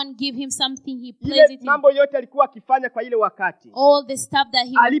 if someone give him something, he plays Ile it in. mambo yote alikuwa akifanya kwa ile wakati. All the stuff that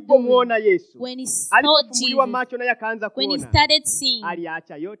he was Alipomuona doing. Yesu, When he saw alipofumbuliwa Jesus, macho naye akaanza when he kuona, started seeing,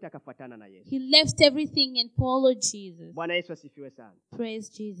 aliacha yote akafuatana na Yesu. he left everything and followed Jesus. Bwana Yesu asifiwe sana.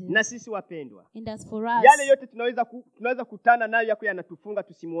 Praise Jesus. Na sisi wapendwa, And as for us, yale yote tunaweza kutana nayo yako yanatufunga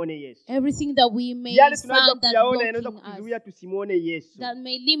tusimuone Yesu. everything that we may Yale tunaweza find that kuyaona yanaweza blocking kutuzuia us, tusimuone Yesu. that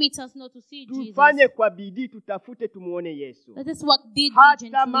may limit us not to see Jesus. Tufanye kwa bidii, tutafute tumuone Yesu. Let us work Hata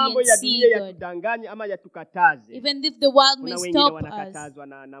diligently mambo and ya see dunia God. yatudanganye ama yatukataze. Even if the world may Kuna wengine stop us, wanakatazwa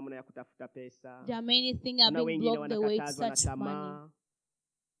na namna ya kutafuta pesa. there are many things that Kuna have been wengine blocked the way to wanakatazwa na such money. tamaa.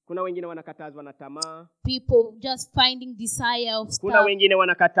 Kuna wengine wanakatazwa na tamaa. People just finding desire of Kuna stuff. wengine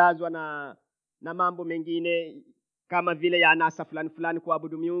wanakatazwa na mambo mengine kama vile ya anasa fulani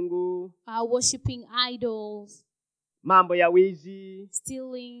kuabudu miungu, Worshipping idols, mambo ya wizi,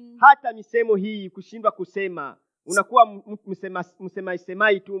 stealing, hata misemo hii kushindwa kusema. Unakuwa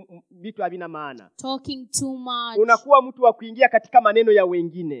msemai tu, vitu havina maana. talking too much, Unakuwa mtu wa kuingia katika maneno ya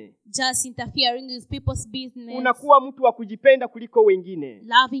wengine. just interfering with people's business, Unakuwa mtu wa kujipenda kuliko wengine.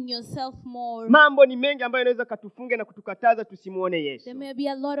 loving yourself more. Mambo ni mengi ambayo yanaweza katufunga na kutukataza tusimuone Yesu. There may be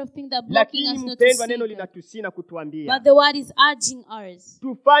a lot of things that blocking Lakini us not to mpendwa, see neno God. linatusii na kutuambia But the word is urging us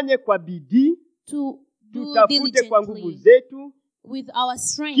tufanye kwa bidii, to do tutafute kwa nguvu diligently zetu. with our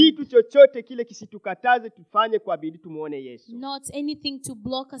strength, Kitu chochote kile kisitukataze, tufanye kwa bidii tumuone Yesu. not anything to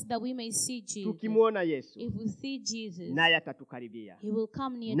block us that we may see Jesus. Tukimuona Yesu, If we see Jesus, naye atatukaribia, he will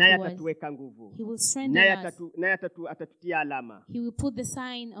come near naye to us. atatuweka nguvu, He will naye strengthen us. atatutia alama, He will put the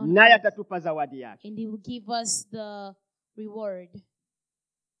sign on naye us, atatupa zawadi yake. and he will give us the reward.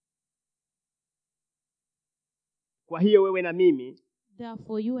 Kwa hiyo wewe na mimi,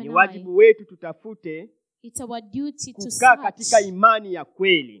 Therefore, you ni and I, wajibu wetu tutafute it's our duty to kukaa katika search, imani ya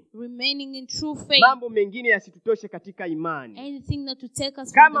kweli. remaining in true faith. Mambo mengine yasitutoshe katika imani. Anything not to take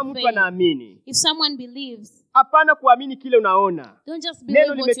us Kama from the mtu faith. anaamini, If someone believes, hapana kuamini kile unaona. don't just believe Neno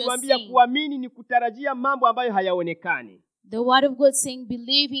what you're limetuambia seeing. kuamini ni kutarajia mambo ambayo hayaonekani. The word of God saying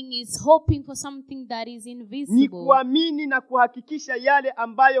believing is hoping for something that is Ni invisible. kuamini na kuhakikisha yale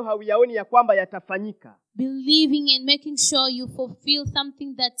ambayo hauyaoni ya kwamba yatafanyika. Believing and making sure you fulfill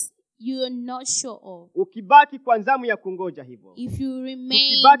something that you're not sure of. Ukibaki kwa zamu ya kungoja hivyo, If you remain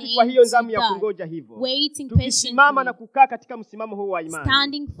tukibaki kwa hiyo into zamu ya that, kungoja hivyo, waiting tukisimama na patiently, kukaa katika msimamo huu wa imani,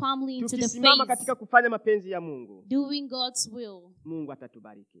 standing firmly into the tukisimama faith, katika kufanya mapenzi ya Mungu, doing God's will, Mungu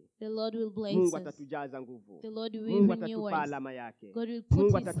atatubariki. the Lord will bless Mungu us. atatujaza nguvu. The Lord will Mungu renew atatupa us. alama yake. God will put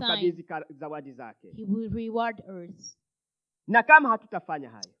Mungu his sign. atatukabidhi zawadi zake. He will reward us. Na kama hatutafanya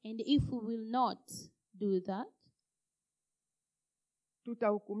hayo, And if we will not do that,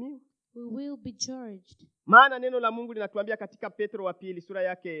 tutahukumiwa. we will be judged. Maana neno la Mungu linatuambia katika Petro wa pili sura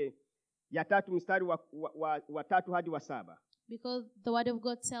yake ya 3 mstari wa 3 hadi wa 7. Because the word of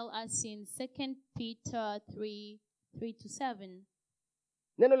God tells us in 2 Peter 3:3-7.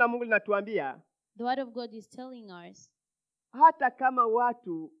 Neno la Mungu linatuambia The word of God is telling us, hata kama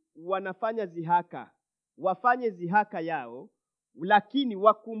watu wanafanya zihaka, wafanye zihaka yao, lakini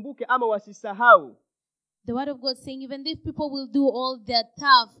wakumbuke ama wasisahau. the word of God saying, even if people will do all their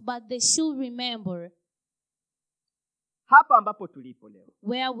tough, but they should remember Hapa ambapo tulipo leo,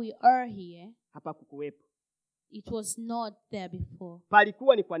 where we are here, hapa kukuwepo, it was not there before.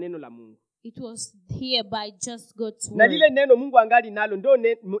 palikuwa ni kwa neno la Mungu. It was here by just God's Na word. lile neno Mungu angali nalo,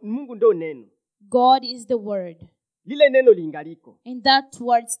 Mungu ndo neno. God is the word. Lile neno lingaliko, And that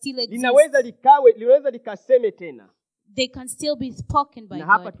word still exists. linaweza likaseme tena. They can still be spoken by Na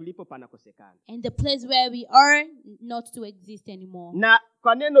hapa God. tulipo panakosekana. And the place where we are not to exist anymore. Na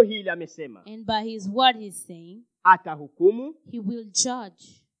kwa neno hili amesema And by his word he's saying, atahukumu he will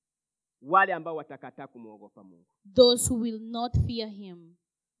judge wale ambao watakataa kumwogopa Mungu, those who will not fear him,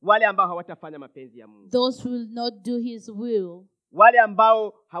 wale ambao hawatafanya mapenzi ya Mungu, those who will not do his will, wale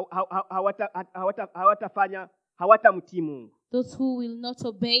ambao hawatamtii Mungu. those who will not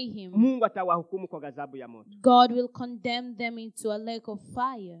obey him. Mungu atawahukumu kwa ghadhabu ya moto. God will condemn them into a lake of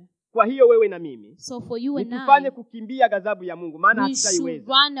fire. Kwa hiyo wewe na mimi So for you and tufanye I, kukimbia ghadhabu ya Mungu, maana we should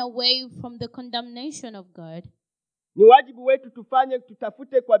hatutaiweza. run away from the condemnation of God. Ni wajibu wetu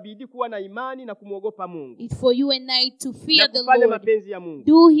tutafute kwa bidii kuwa na imani na kumwogopa Mungu. It's for you and I to fear the Kufanya Lord, mapenzi ya Mungu.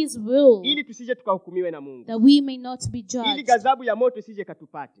 do his will, Ili tusije tukahukumiwe na Mungu. that we may not be Ili judged, ghadhabu ya moto isije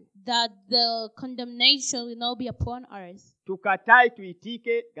katupate. that the condemnation will not be upon us. Tukatae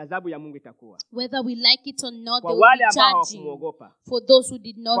tuitike, ghadhabu ya Mungu itakuwa. Whether we like it or not, Kwa they will wale be ambao judging. hawakumuogopa. For those who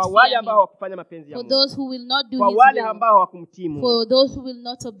did not Kwa wale fear ambao him, hawakufanya mapenzi ya for Mungu. those who will not do Kwa his wale will, ambao hawakumtii Mungu. for those who will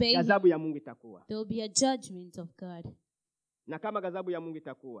not obey him, Ghadhabu ya Mungu itakuwa. there will be a judgment of God. Na kama ghadhabu ya Mungu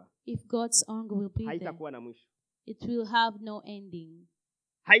itakuwa, If God's anger will be there, haitakuwa na mwisho. it will have no ending.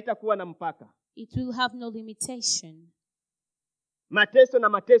 Haitakuwa na mpaka. It will have no limitation.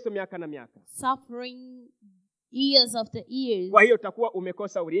 Mateso miaka na miaka. Suffering years after years. Kwa hiyo utakuwa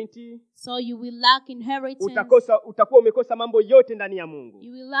umekosa urithi. So you will lack inheritance. Utakuwa umekosa mambo yote ndani ya Mungu.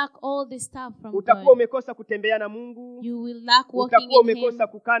 You will lack all the stuff from Utakuwa God. umekosa kutembea na Mungu. You will lack walking Utakuwa in him. umekosa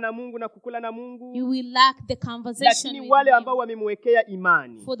kukaa na Mungu na kukula na Mungu. You will lack the conversation Lakini with wale him. ambao wamemwekea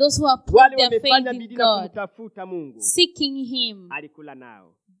imani, For those who have put wale their faith wamefanya in bidii na God, kumtafuta Mungu, seeking him, alikula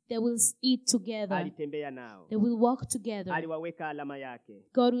nao, they will eat together. alitembea nao, They will walk together. aliwaweka alama yake,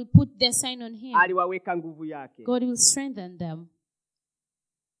 God will put their sign on him. aliwaweka nguvu yake, God will strengthen them.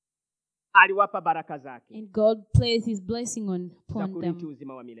 aliwapa baraka zake And God places his blessing za upon kurithi them.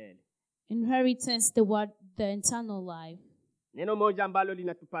 uzima wa milele. Inheritance, the eternal life. Neno moja ambalo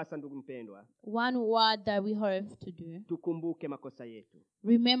linatupasa ndugu mpendwa, One word that we have to do. tukumbuke makosa yetu.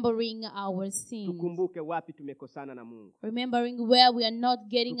 Remembering our sins. Tukumbuke wapi tumekosana na Mungu. Remembering where we are not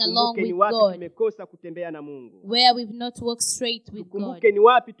getting along Tukumbuke ni with wapi God. tumekosa kutembea na Mungu. Where we've not walked straight with God. Tukumbuke ni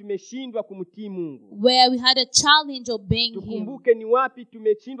wapi tumeshindwa kumtii Mungu. Where we had a challenge obeying him. Tukumbuke ni wapi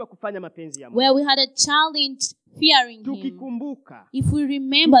tumeshindwa kufanya mapenzi ya Mungu. Where we had a challenge fearing him. Tukikumbuka, If we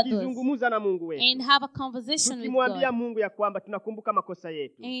remember those tukizungumza na Mungu wetu, and have a conversation with tukimwambia God Mungu ya kwamba tunakumbuka makosa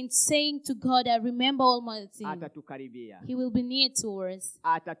yetu, and saying to God, I remember all my sins, atatukaribia, he will be near to us.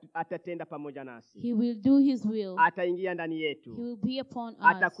 atatenda pamoja nasi, He will do his will. ataingia ndani He yetu, will be upon us.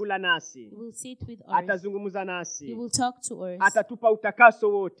 atakula nasi, He will sit with us. atazungumza He nasi, will talk to us. atatupa utakaso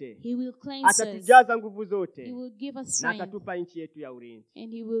wote, He will cleanse us. atatujaza nguvu He zote, will give us na strength. atatupa nchi yetu ya urithi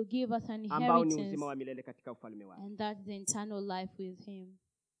And he will give us an ambao ni inheritance. uzima wa milele katika ufalme wake. And that's the eternal life with him.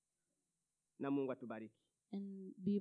 Na Mungu atubariki. And be